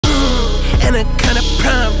Anaconda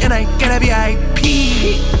prom, and I got a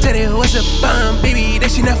VIP. Said it was a bomb, baby,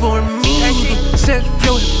 that shit not for me. Said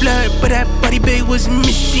flow with blood, but that body bag was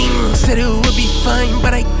missing. Said it would be fine,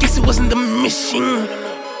 but I guess it wasn't the mission.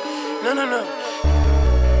 No.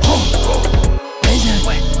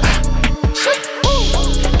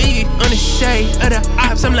 Baby on the shade of the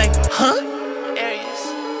ops, I'm like, huh? Aries.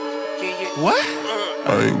 What?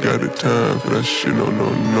 I ain't got the time for that shit, no.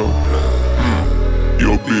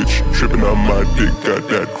 Yo, bitch, trippin' on my dick, got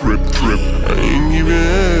that grip. I ain't even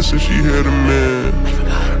asked if she had a man.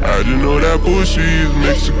 I just know that pussy is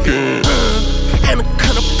Mexican.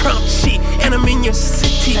 Anaconda prompt shit, and I'm in your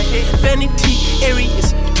city. Vanity,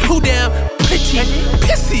 Aries, too damn pretty.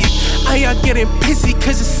 Pissy, I y'all getting pissy,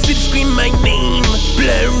 cause the city scream my name.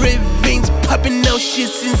 Blood red veins popping out,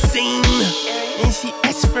 shit's insane. And she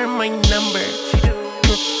asked for my number.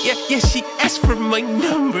 Yeah, she asked for my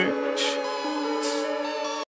number.